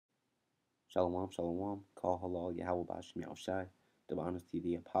Shalom, shalom, call halal, Yahweh Bashim Yahushai, divine honesty,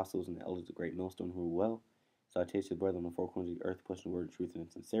 the apostles and the elders, the great millstone who rule well. Citation to brother on the four corners of the earth, pushing the word of truth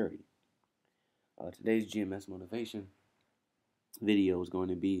and sincerity. Today's GMS motivation video is going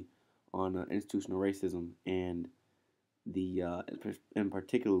to be on institutional racism and and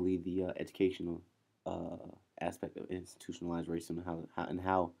particularly the educational aspect of institutionalized racism and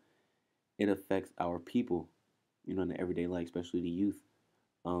how it affects our people, in the everyday life, especially the youth,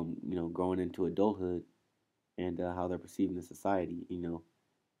 growing into adulthood and how they're perceived in society,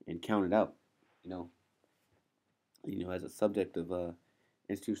 and counted out, you know, as a subject of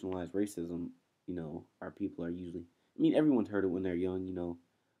institutionalized racism. Our people are usually, everyone's heard it when they're young,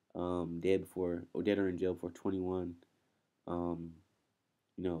 dead before or dead or in jail before 21, um,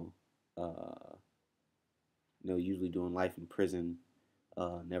 you know, uh, usually doing life in prison,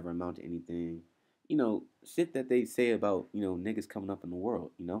 never amount to anything, shit that they say about, niggas coming up in the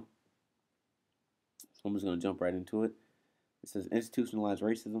world. So I'm just gonna jump right into it. It says institutionalized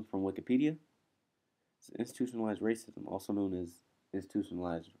racism from Wikipedia. So institutionalized racism, also known as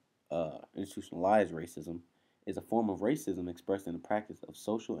institutionalized racism, is a form of racism expressed in the practice of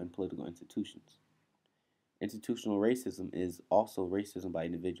social and political institutions. Institutional racism is also racism by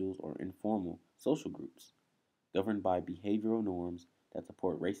individuals or informal social groups, governed by behavioral norms that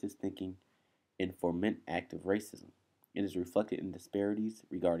support racist thinking and foment active racism. It is reflected in disparities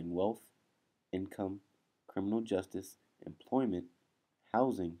regarding wealth, income, criminal justice, employment,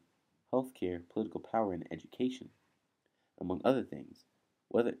 housing, healthcare, political power, and education, among other things.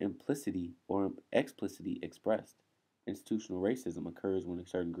 Whether implicitly or explicitly expressed, institutional racism occurs when a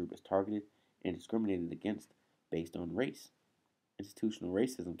certain group is targeted and discriminated against based on race. Institutional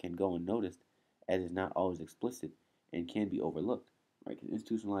racism can go unnoticed as it is not always explicit and can be overlooked. Right? Because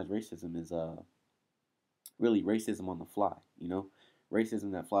institutionalized racism is really racism on the fly.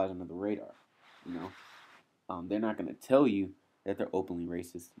 Racism that flies under the radar. You know, they're not going to tell you that they're openly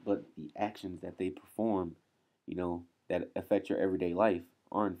racist, but the actions that they perform, that affect your everyday life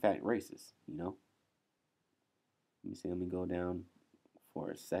are in fact racist. Let me see. Let me go down for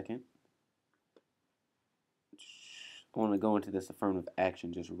a second. I want to go into this affirmative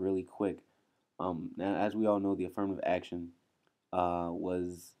action just really quick. Now, as we all know, the affirmative action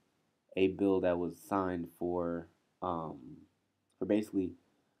was a bill that was signed for basically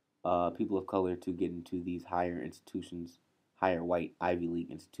people of color to get into these higher institutions, higher white Ivy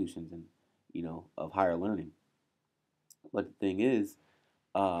League institutions, and of higher learning. But the thing is,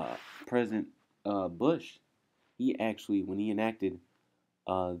 President Bush, he actually, when he enacted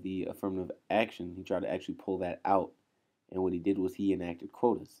the affirmative action, he tried to actually pull that out. And what he did was he enacted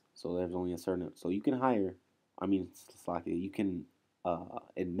quotas. So there's only a certain, so you can hire, you can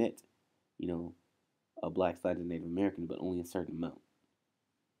admit, a black-sided Native American, but only a certain amount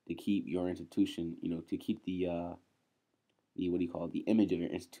to keep your institution, to keep the what do you call it, the image of your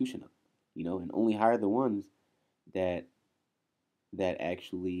institution up, and only hire the ones that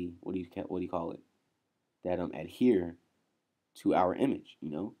actually what do you call it, that adhere to our image.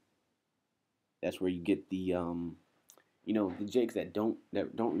 That's where you get the jakes that don't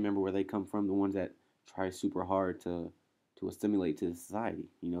remember where they come from, the ones that try super hard to assimilate to society.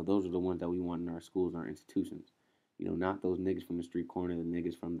 Those are the ones that we want in our schools and our institutions. Not those niggas from the street corner, the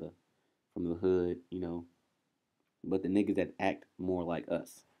niggas from the hood, but the niggas that act more like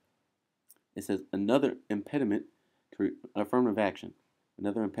us. It says another impediment to affirmative action,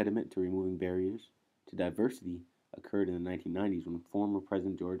 another impediment to removing barriers to diversity occurred in the 1990s when former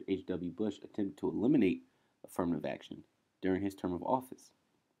President George H.W. Bush attempted to eliminate affirmative action during his term of office.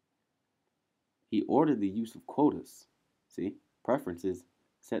 He ordered the use of quotas, preferences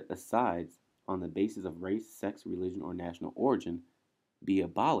set aside on the basis of race, sex, religion, or national origin be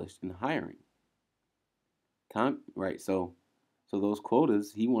abolished in hiring. Right, so those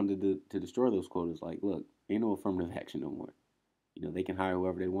quotas, he wanted to destroy those quotas. Like, look, ain't no affirmative action no more. They can hire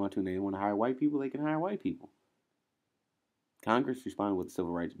whoever they want to, and they want to hire white people, they can hire white people. Congress responded with the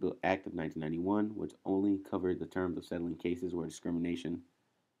Civil Rights Bill Act of 1991, which only covered the terms of settling cases where discrimination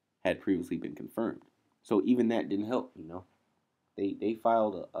had previously been confirmed. So even that didn't help. They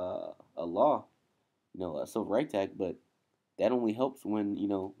filed a law, a Civil Rights Act, but that only helps when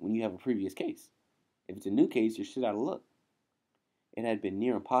you have a previous case. If it's a new case, you're shit out of luck. It had been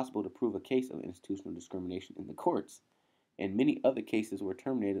near impossible to prove a case of institutional discrimination in the courts, and many other cases were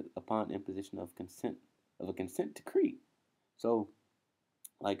terminated upon imposition of a consent decree. So,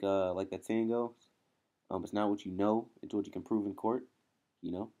 like that saying goes, it's not what you know, it's what you can prove in court.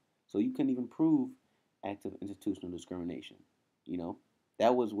 So you couldn't even prove active institutional discrimination.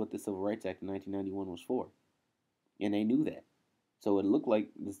 That was what the Civil Rights Act of 1991 was for, and they knew that. So it looked like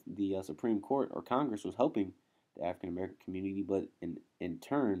the Supreme Court or Congress was helping the African American community, but in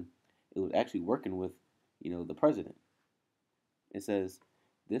turn, it was actually working with, the president. It says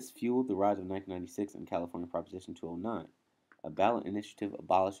this fueled the rise of 1996 in California Proposition 209, a ballot initiative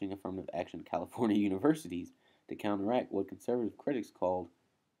abolishing affirmative action in California universities to counteract what conservative critics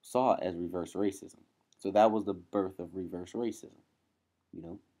saw as reverse racism. So that was the birth of reverse racism, you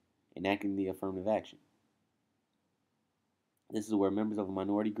know, enacting the affirmative action. This is where members of a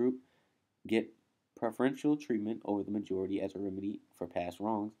minority group get preferential treatment over the majority as a remedy for past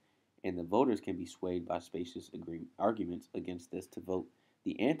wrongs, and the voters can be swayed by specious arguments against this to vote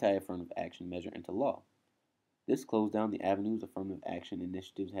the anti affirmative action measure into law. This closed down the avenues affirmative action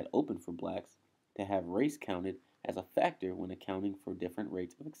initiatives had opened for blacks to have race counted as a factor when accounting for different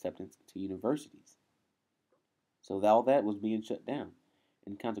rates of acceptance to universities. So all that was being shut down,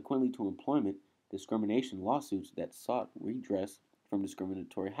 and consequently to employment discrimination lawsuits that sought redress from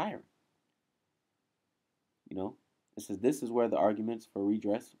discriminatory hiring. You know, it says this is where the arguments for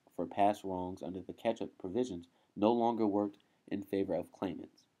redress for past wrongs under the catch-up provisions no longer worked in favor of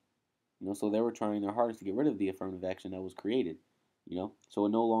claimants. So they were trying their hardest to get rid of the affirmative action that was created. So it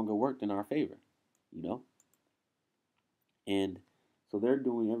no longer worked in our favor. You know, and so they're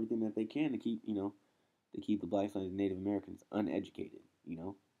doing everything that they can to keep the blacks and the Native Americans uneducated.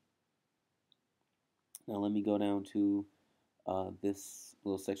 Now let me go down to this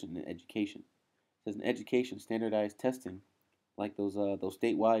little section in education. It says in education, standardized testing, like those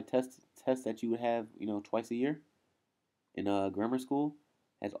statewide tests that you would have, twice a year in grammar school,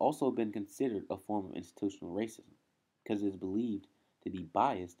 has also been considered a form of institutional racism because it is believed to be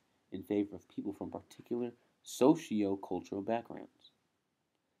biased in favor of people from particular socio-cultural backgrounds.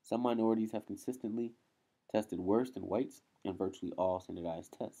 Some minorities have consistently tested worse than whites on virtually all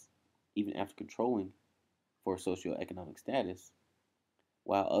standardized tests, even after controlling for socioeconomic status,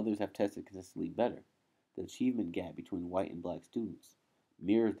 while others have tested consistently better. The achievement gap between white and black students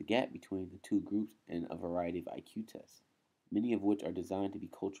mirrors the gap between the two groups in a variety of IQ tests, many of which are designed to be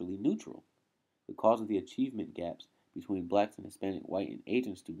culturally neutral. The cause of the achievement gaps between blacks and Hispanic, white, and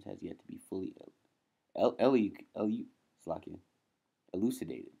Asian students has yet to be fully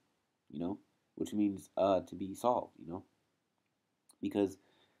elucidated, which means to be solved, because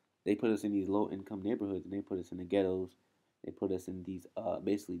they put us in these low income neighborhoods and they put us in the ghettos. They put us in these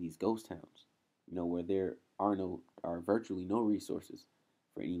basically these ghost towns, where there are virtually no resources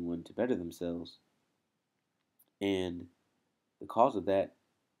for anyone to better themselves. And the cause of that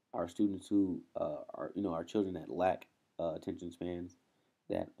are students who are children that lack attention spans,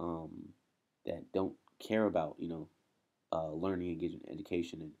 that don't care about learning and getting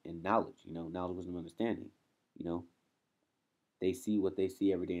education and knowledge, knowledge, wisdom, understanding. You know, they see what they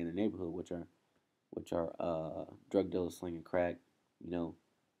see every day in the neighborhood, which are drug dealers slinging crack,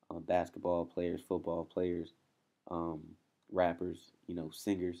 basketball players, football players, um, rappers,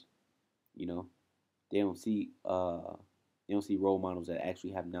 singers. You know, they don't see role models that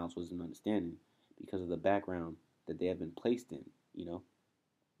actually have knowledge, wisdom, and understanding because of the background that they have been placed in.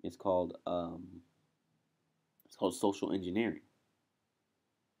 It's called social engineering.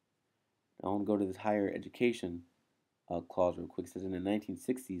 I want to go to this higher education clause real quick. It says in the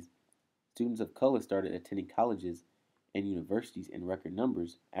 1960s, students of color started attending colleges and universities in record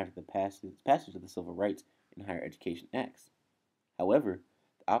numbers after the passage of the Civil Rights and Higher Education Acts. However,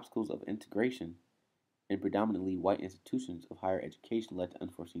 the obstacles of integration in predominantly white institutions of higher education led to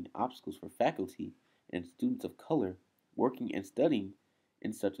unforeseen obstacles for faculty and students of color working and studying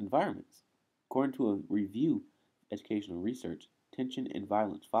in such environments. According to a review of educational research, tension and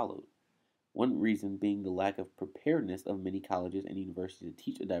violence followed. One reason being the lack of preparedness of many colleges and universities to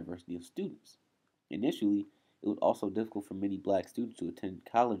teach a diversity of students. Initially, it was also difficult for many black students to attend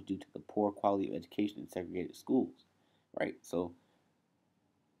college due to the poor quality of education in segregated schools. Right? So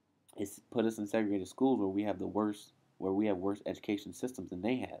it's put us in segregated schools where we have worse education systems than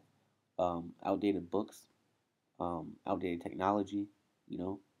they have. Outdated books, outdated technology,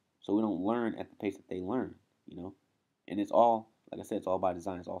 so we don't learn at the pace that they learn, and it's all, like I said, it's all by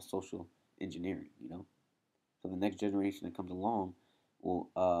design. It's all social engineering, So the next generation that comes along will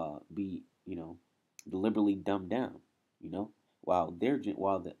be, deliberately dumbed down, while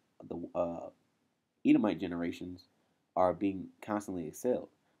the Edomite generations are being constantly excelled.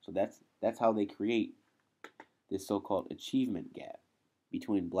 So that's how they create this so-called achievement gap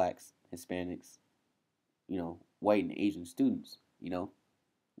between blacks, Hispanics, white and Asian students,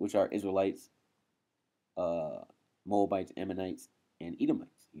 which are Israelites, Moabites, Ammonites, and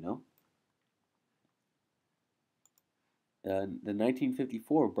Edomites, The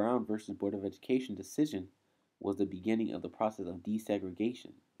 1954 Brown versus Board of Education decision was the beginning of the process of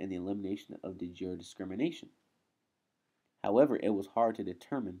desegregation and the elimination of de jure discrimination. However, it was hard to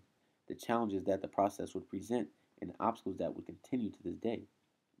determine the challenges that the process would present and the obstacles that would continue to this day.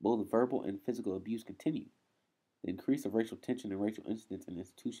 Both verbal and physical abuse continue. The increase of racial tension and racial incidents in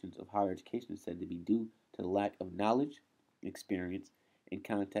institutions of higher education is said to be due to the lack of knowledge, experience, and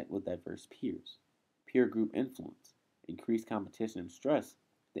contact with diverse peers. Peer group influence, increased competition and stress,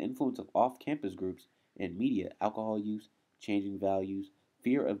 the influence of off campus groups and media, alcohol use, changing values,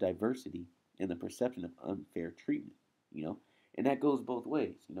 fear of diversity, and the perception of unfair treatment, And that goes both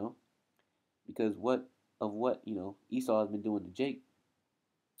ways, because what Esau has been doing to Jake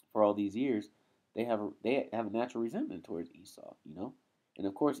for all these years, they have a natural resentment towards Esau, and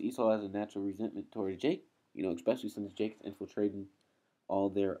of course Esau has a natural resentment towards Jake, especially since Jake's infiltrating all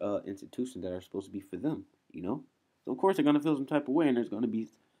their institutions that are supposed to be for them. So of course they're gonna feel some type of way, and there's gonna be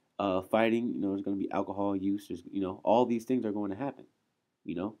fighting, there's gonna be alcohol use, there's all these things are going to happen.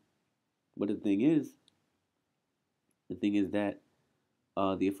 But the thing is that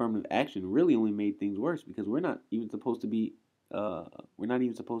the affirmative action really only made things worse because we're not even supposed to be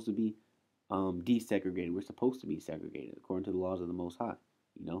desegregated. We're supposed to be segregated according to the laws of the Most High.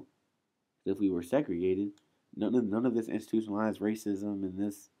 If we were segregated, none of this institutionalized racism and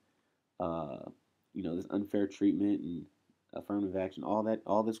this this unfair treatment and affirmative action,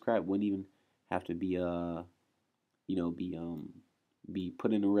 all this crap wouldn't even have to be be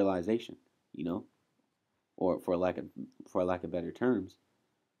put into realization, or for lack of better terms,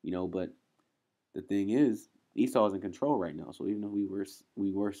 But the thing is, Esau is in control right now. So even if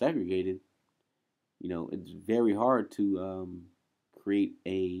we were segregated, it's very hard to create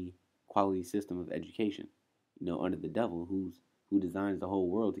a quality system of education, under the devil who designs the whole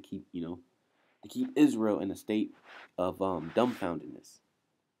world to keep Israel in a state of dumbfoundedness.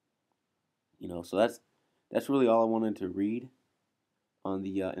 So that's really all I wanted to read on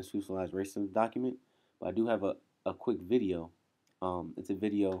the institutionalized racism document. But I do have a quick video. It's a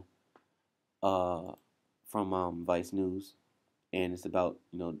video from Vice News, and it's about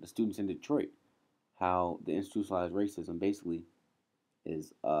the students in Detroit, how the institutionalized racism basically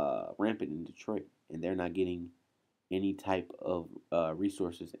is rampant in Detroit, and they're not getting any type of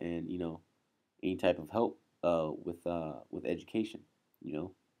resources and any type of help with education.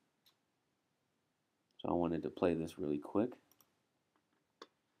 So I wanted to play this really quick,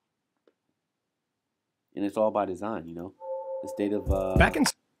 and it's all by design. The state of the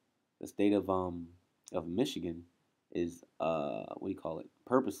state of Michigan is what do you call it?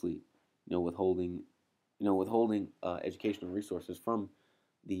 Purposely, withholding educational resources from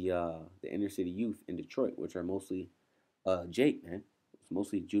the inner city youth in Detroit, which are mostly Jake, man. It's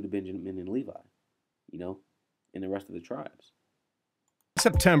mostly Judah, Benjamin, and Levi, and the rest of the tribes. In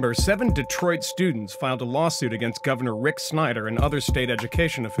September, 7 Detroit students filed a lawsuit against Governor Rick Snyder and other state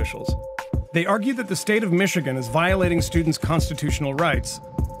education officials. They argue that the state of Michigan is violating students' constitutional rights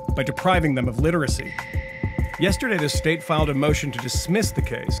by depriving them of literacy. Yesterday, the state filed a motion to dismiss the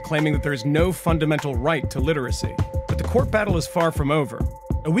case, claiming that there is no fundamental right to literacy. But the court battle is far from over.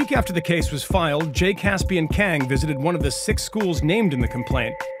 A week after the case was filed, Jay Caspian Kang visited one of the 6 schools named in the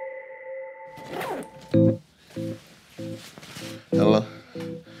complaint. Hello?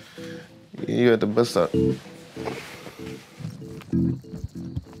 You at the bus stop.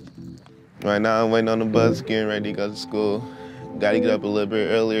 Right now, I'm waiting on the bus, getting ready to go to school. Gotta get up a little bit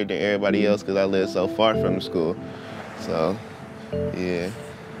earlier than everybody else because I live so far from the school. So, yeah.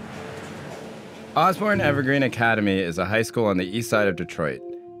 Osborne Evergreen Academy is a high school on the east side of Detroit.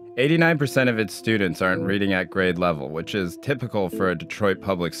 89% of its students aren't reading at grade level, which is typical for a Detroit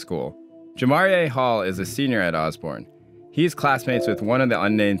public school. Jamarie Hall is a senior at Osborne. He's classmates with one of the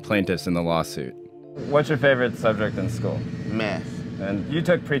unnamed plaintiffs in the lawsuit. What's your favorite subject in school? Math. And you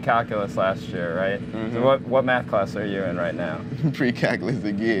took pre-calculus last year, right? Mm-hmm. So what math class are you in right now? Pre-calculus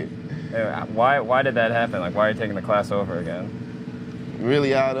again. Why did that happen? Like, why are you taking the class over again?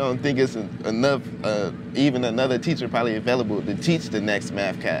 Really, I don't think it's enough, even another teacher probably available to teach the next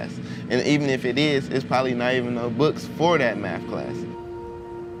math class. And even if it is, it's probably not even no books for that math class.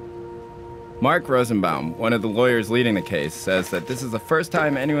 Mark Rosenbaum, one of the lawyers leading the case, says that this is the first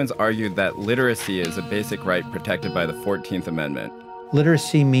time anyone's argued that literacy is a basic right protected by the 14th Amendment.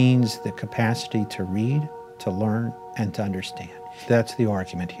 Literacy means the capacity to read, to learn, and to understand. That's the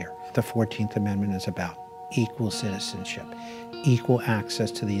argument here. The 14th Amendment is about equal citizenship, equal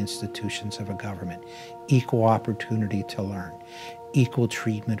access to the institutions of a government, equal opportunity to learn, equal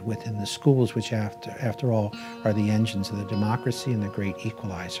treatment within the schools, which after all are the engines of the democracy and the great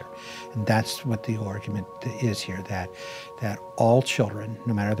equalizer. And that's what the argument is here, that all children,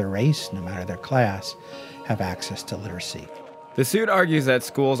 no matter their race, no matter their class, have access to literacy. The suit argues that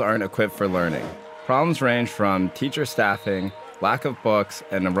schools aren't equipped for learning. Problems range from teacher staffing, lack of books,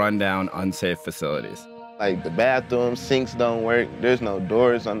 and rundown, unsafe facilities. Like the bathroom sinks don't work. There's no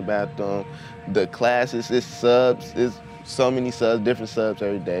doors on the bathroom. The classes, it's subs. It's so many subs, different subs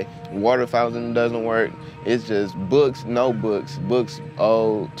every day. Water fountain doesn't work. It's just books, no books. Books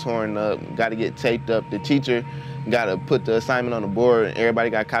old, torn up, got to get taped up. The teacher got to put the assignment on the board and everybody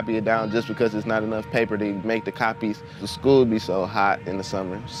got to copy it down just because it's not enough paper to make the copies. The school be so hot in the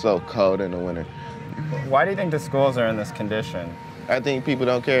summer, so cold in the winter. Why do you think the schools are in this condition? I think people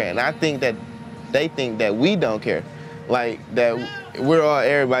don't care, and I think that they think that we don't care. Like, that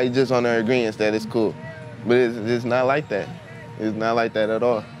everybody just on their agreement that it's cool. But it's not like that. It's not like that at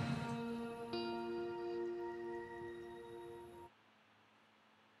all.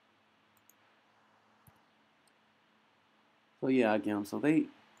 So yeah, again,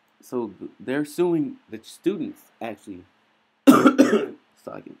 they're suing the students actually. So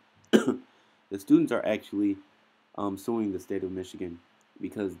again, the students are actually suing the state of Michigan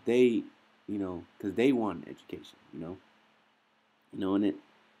because they want an education, and it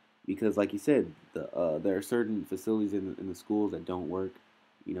because like you said, there are certain facilities in the schools that don't work.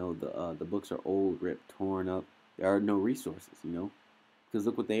 The books are old, ripped, torn up. There are no resources, because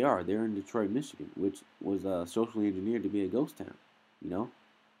look what they are. They're in Detroit, Michigan, which was socially engineered to be a ghost town,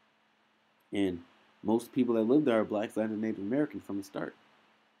 and most people that live there are blacks and Native Americans from the start.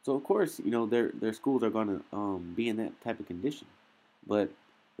 So of course, their schools are going to be in that type of condition, but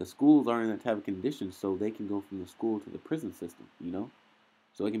the schools are in that type of condition so they can go from the school to the prison system,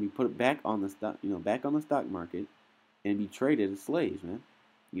 so it can be put back on the stock market and be traded as slaves, man,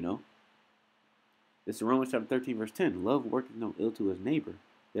 This is Romans chapter 13, verse 10. Love worketh no ill to his neighbor.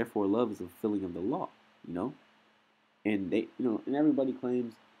 Therefore, love is a fulfilling of the law, And they, and everybody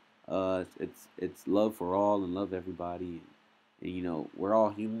claims it's love for all and love everybody. And we're all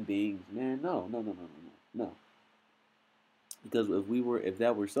human beings. Man, no. Because if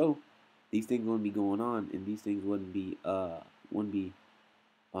that were so, these things wouldn't be going on, and these things wouldn't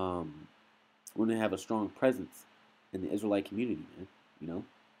have a strong presence in the Israelite community, man.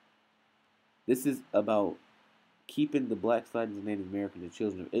 This is about keeping the black Sidons and Native Americans, the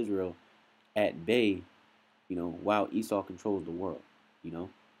children of Israel, at bay, while Esau controls the world, and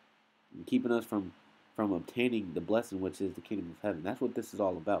keeping us from obtaining the blessing which is the kingdom of heaven. That's what this is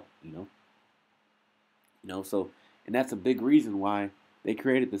all about, So, and that's a big reason why they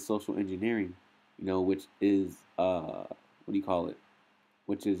created this social engineering, which is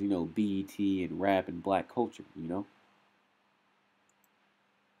which is BET and rap and black culture,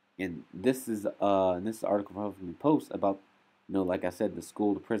 And this is an article from Huffington Post about, like I said, the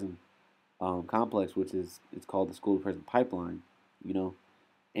school to prison complex, which it's called the school to prison pipeline,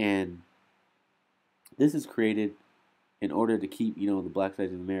 and this is created in order to keep the black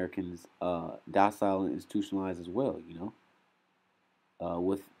Asian Americans docile and institutionalized as well,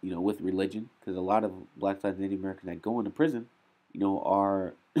 with religion, because a lot of black Asian Native Americans that go into prison,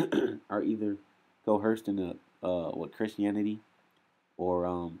 are are either coerced into Christianity or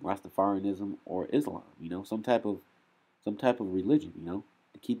Rastafarianism or Islam, some type of religion,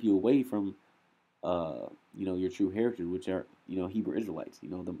 to keep you away from your true heritage, which are Hebrew Israelites.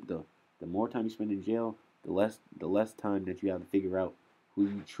 The more time you spend in jail, the less time that you have to figure out who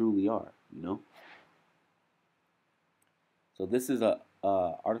you truly are. So this is a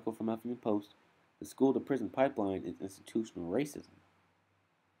article from Huffington Post. The school to prison pipeline is institutional racism.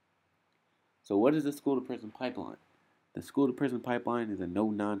 So what is the school to prison pipeline? The school to prison pipeline is a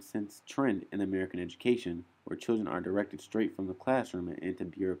no-nonsense trend in American education where children are directed straight from the classroom and into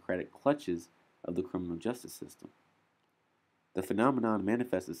bureaucratic clutches of the criminal justice system. The phenomenon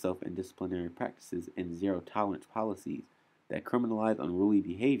manifests itself in disciplinary practices and zero-tolerance policies that criminalize unruly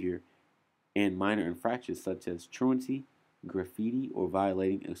behavior and minor infractions such as truancy, graffiti, or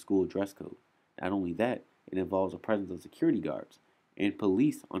violating a school dress code. Not only that, it involves the presence of security guards and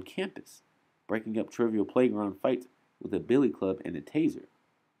police on campus, breaking up trivial playground fights with a billy club and a taser,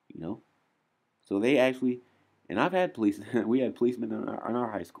 So they actually, and I've had police, we had policemen in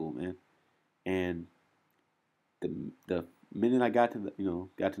our high school, man, and the minute I got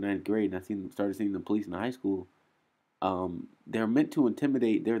to ninth grade and started seeing the police in the high school, they're meant to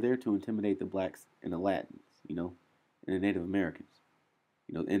intimidate. They're there to intimidate the blacks and the Latins, and the Native Americans,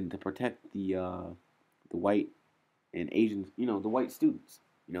 and to protect the white and Asians, the white students,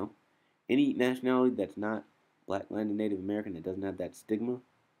 any nationality that's not black, Latin, Native American that doesn't have that stigma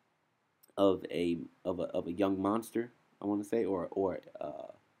of a young monster, I want to say, or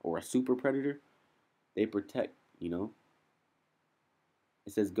a super predator, they protect,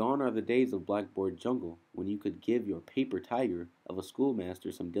 It says, "Gone are the days of blackboard jungle when you could give your paper tiger of a schoolmaster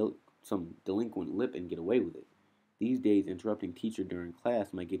some delinquent lip and get away with it. These days, interrupting teacher during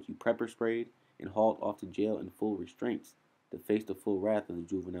class might get you pepper sprayed and hauled off to jail in full restraints to face the full wrath of the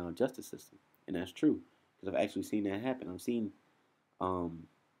juvenile justice system." And that's true, because I've actually seen that happen. Um,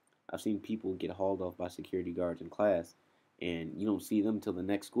 I've seen people get hauled off by security guards in class, and you don't see them till the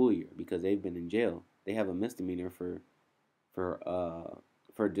next school year because they've been in jail. They have a misdemeanor for uh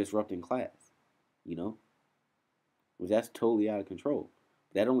for disrupting class, you know, which that's totally out of control.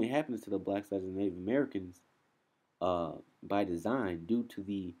 That only happens to the blacks and Native Americans by design due to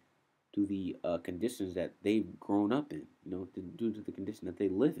the conditions that they've grown up in, you know, due to the condition that they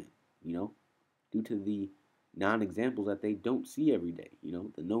live in, you know, due to the non-examples that they don't see every day, you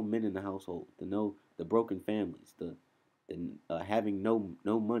know, the no men in the household, the broken families, the having no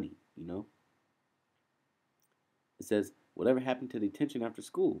money, you know. It says, "Whatever happened to detention after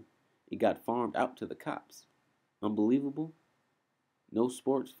school? It got farmed out to the cops. Unbelievable? No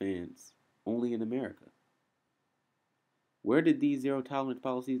sports fans, only in America. Where did these zero tolerance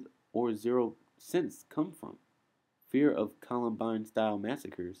policies or zero sense come from? Fear of Columbine style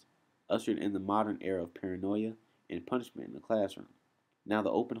massacres ushered in the modern era of paranoia and punishment in the classroom. Now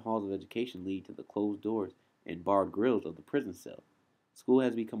the open halls of education lead to the closed doors and barred grills of the prison cell. School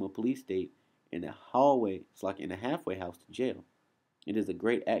has become a police state and a hallway, it's like in a halfway house to jail. It is a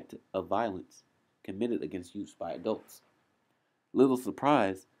great act of violence committed against youth by adults. Little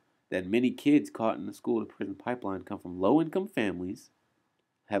surprise that many kids caught in the school to prison pipeline come from low income families,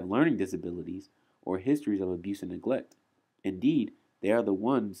 have learning disabilities, or histories of abuse and neglect. Indeed, they are the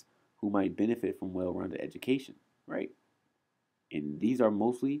ones who might benefit from well rounded education, right? And these are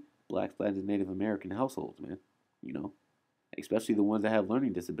mostly blacks, Blacks, and Native American households, man. You know, especially the ones that have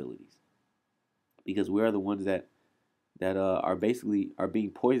learning disabilities, because we are the ones that are basically are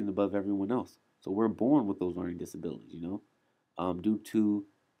being poisoned above everyone else. So we're born with those learning disabilities, you know, due to,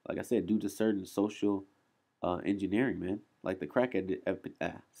 like I said, due to certain social engineering, man, like the crack epidemic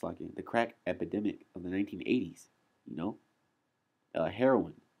of the 1980s, you know,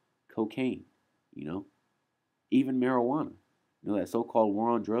 heroin, cocaine, you know, even marijuana. You know, that so-called war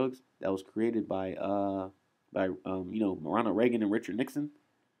on drugs that was created by you know, Ronald Reagan and Richard Nixon,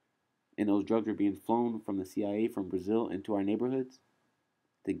 and those drugs are being flown from the CIA from Brazil into our neighborhoods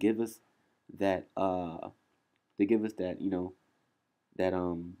to give us that you know,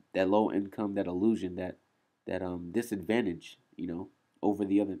 that low income, that illusion, that disadvantage, you know, over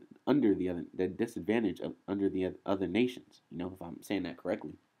the other under the other the disadvantage of under the other nations, you know, if I'm saying that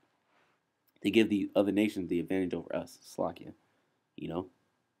correctly. They give the other nations the advantage over us, Slovakia, you know.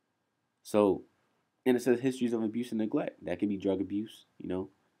 So, and it says histories of abuse and neglect. That could be drug abuse, you know.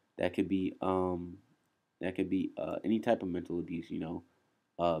 That could be any type of mental abuse, you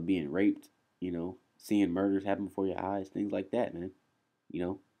know, being raped, you know, seeing murders happen before your eyes, things like that, man. You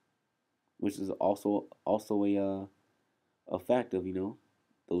know, which is also a fact of, you know,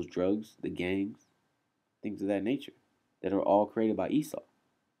 those drugs, the gangs, things of that nature, that are all created by Esau.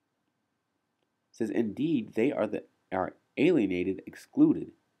 It says, indeed, they are alienated,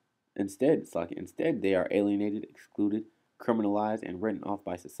 excluded. Instead, they are alienated, excluded, criminalized, and written off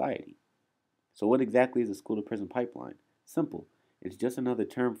by society. So, what exactly is the school to prison pipeline? Simple. It's just another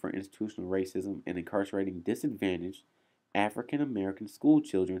term for institutional racism and incarcerating disadvantaged African American school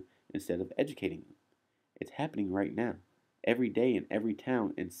children instead of educating them. It's happening right now, every day in every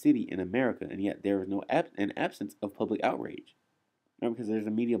town and city in America, and yet there is an absence of public outrage. Because there's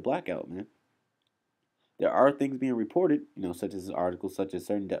a media blackout, man. There are things being reported, you know, such as articles, such as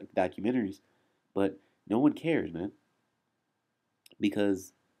certain documentaries, but no one cares, man.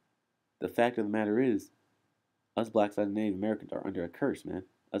 Because the fact of the matter is, us blacks and Native Americans are under a curse, man.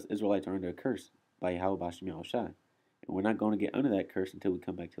 Us Israelites are under a curse by Yahweh Bashem Yahushai. And we're not going to get under that curse until we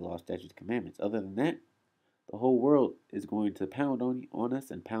come back to law, statutes, and commandments. Other than that, the whole world is going to pound on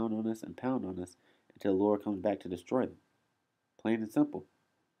us and pound on us and pound on us until the Lord comes back to destroy them. Plain and simple.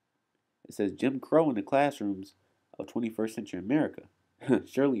 It says Jim Crow in the classrooms of 21st century America.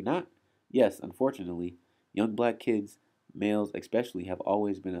 Surely not. Yes, unfortunately, young black kids, males especially, have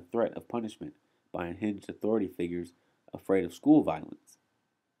always been a threat of punishment by unhinged authority figures afraid of school violence.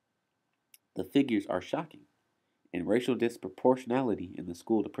 The figures are shocking, and racial disproportionality in the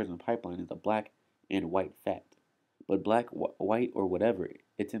school to prison pipeline is a black and white fact. But black, white, or whatever,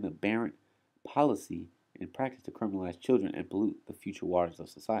 it's an aberrant policy and practice to criminalize children and pollute the future waters of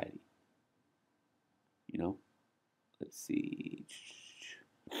society. You know? Let's see.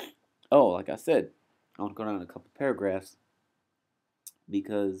 Oh, like I said, I want to go down a couple paragraphs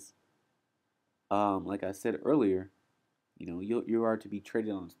because, like I said earlier, You are to be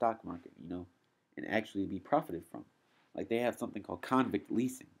traded on the stock market, and actually be profited from. Like they have something called convict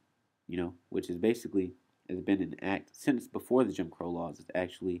leasing, which is basically has been an act since before the Jim Crow laws. It's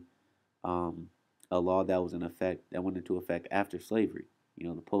actually um, a law that was in effect that went into effect after slavery.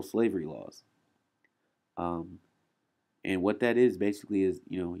 The post-slavery laws. Um, and what that is basically is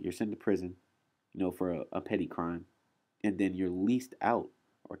you're sent to prison, for a petty crime, and then you're leased out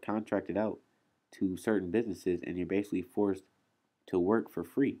or contracted out to certain businesses, and you're basically forced to work for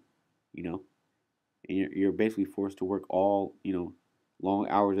free, you know, and you're basically forced to work all long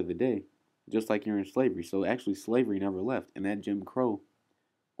hours of the day, just like you're in slavery. So actually, slavery never left, and that Jim Crow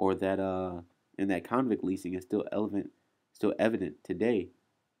or that and that convict leasing is still evident today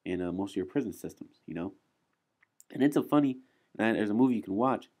in most of your prison systems. And it's a funny. And there's a movie you can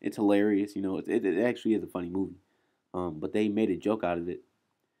watch. It's hilarious. It actually is a funny movie. But they made a joke out of it,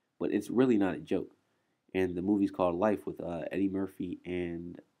 but it's really not a joke. And the movie's called Life with Eddie Murphy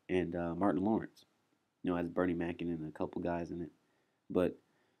and Martin Lawrence. As Bernie Mac and a couple guys in it. But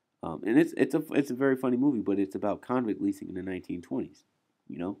and it's a very funny movie, but it's about convict leasing in the 1920s.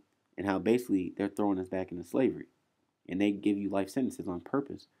 And how basically they're throwing us back into slavery, and they give you life sentences on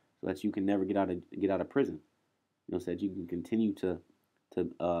purpose so that you can never get out of prison. So that you can continue to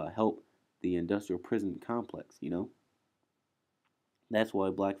help the industrial prison complex. That's why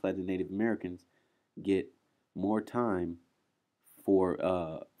blacks, Latin, and Native Americans get more time for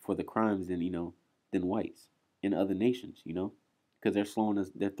the crimes than whites in other nations. Because they're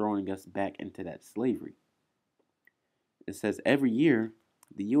throwing us back into that slavery. It says every year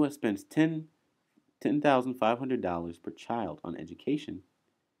the U.S. spends $10,500 per child on education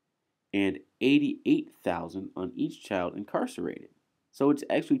and 88,000 on each child incarcerated. So it's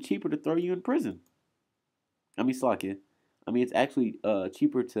actually cheaper to throw you in prison. Slakia. It's actually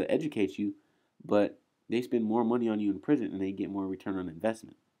cheaper to educate you, but they spend more money on you in prison and they get more return on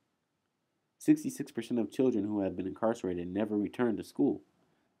investment. 66% of children who have been incarcerated never return to school.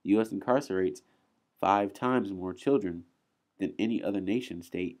 The U.S. incarcerates 5 times more children than any other nation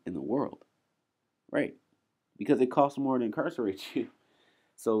state in the world. Right. Because it costs more to incarcerate you.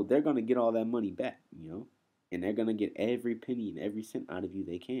 So they're going to get all that money back, and they're going to get every penny and every cent out of you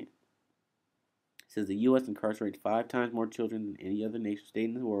they can. It says the U.S. incarcerates 5 times more children than any other nation state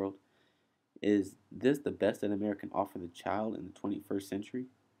in the world. Is this the best that America can offer the child in the 21st century?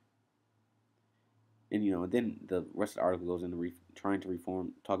 And then the rest of the article goes into trying to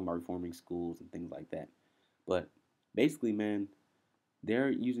reform, talking about reforming schools and things like that. But basically, man, they're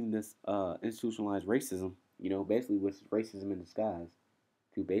using this institutionalized racism, basically which is racism in disguise,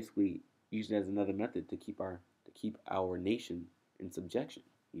 to basically use it as another method to keep our nation in subjection,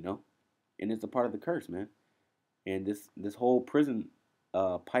 and it's a part of the curse, man. And this whole prison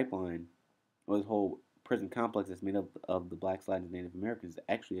pipeline, or this whole prison complex that's made up of the blacks, Latins, and Native Americans is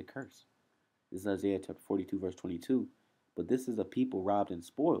actually a curse. This is Isaiah chapter 42, verse 22. But this is a people robbed and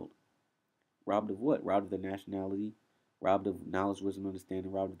spoiled. Robbed of what? Robbed of their nationality, robbed of knowledge, wisdom,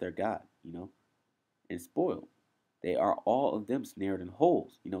 understanding, robbed of their God, and spoiled. They are all of them snared in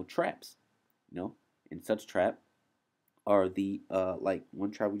holes, traps, and such trap are the like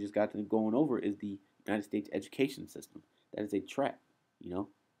one trap we just got to going over is the United States education system. That is a trap, to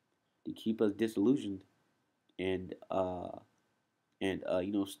keep us disillusioned and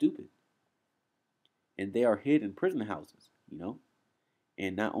stupid. And they are hid in prison houses,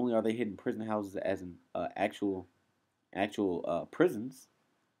 and not only are they hid in prison houses as in actual prisons,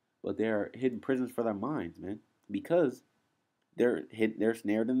 but they are hidden prisons for their minds, man, because they're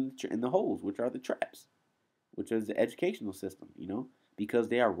snared in the holes, which are the traps, which is the educational system, because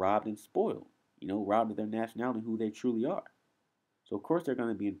they are robbed and spoiled, robbed of their nationality, who they truly are. So of course they're going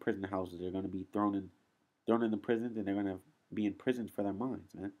to be in prison houses. They're going to be thrown in the prisons, and they're going to be in prisons for their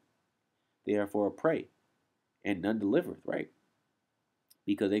minds, man. They are for a prey, and none delivereth, right?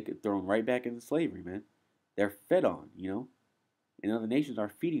 Because they get thrown right back into slavery, man. They're fed on, and other nations are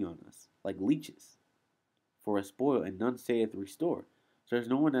feeding on us like leeches for a spoil, and none saith restore. So there's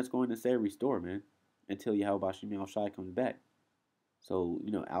no one that's going to say restore, man, until Yahweh Shem Shai comes back. So,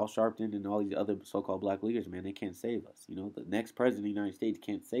 Al Sharpton and all these other so-called black leaders, man, they can't save us. The next president of the United States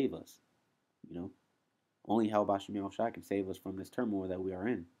can't save us. Only Yahweh Shem Shai can save us from this turmoil that we are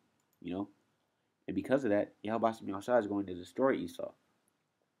in. And because of that, Yahweh Shem Shai is going to destroy Esau.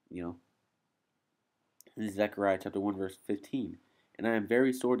 This is Zechariah chapter 1, verse 15. And I am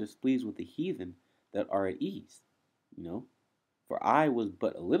very sore displeased with the heathen that are at ease. For I was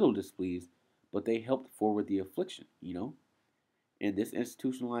but a little displeased, but they helped forward the affliction. And this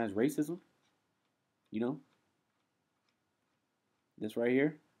institutionalized racism, this right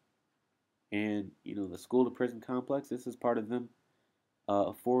here, And, the school to prison complex, this is part of them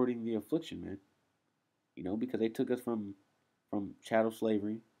affording the affliction, man. Because they took us from chattel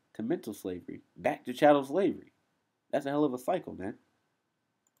slavery to mental slavery, back to chattel slavery. That's a hell of a cycle, man.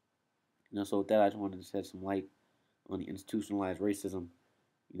 So with that, I just wanted to shed some light on the institutionalized racism,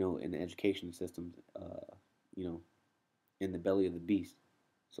 in the education systems, in the belly of the beast.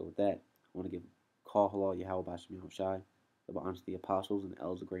 So with that, I want to give call halal Yahweh Bashim Shai, about honor to the apostles and the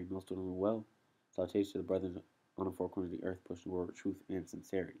elders of great millstone on the well. Salutations to the brothers on the four corners of the earth, pushing the word of truth and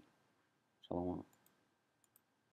sincerity. Shalom.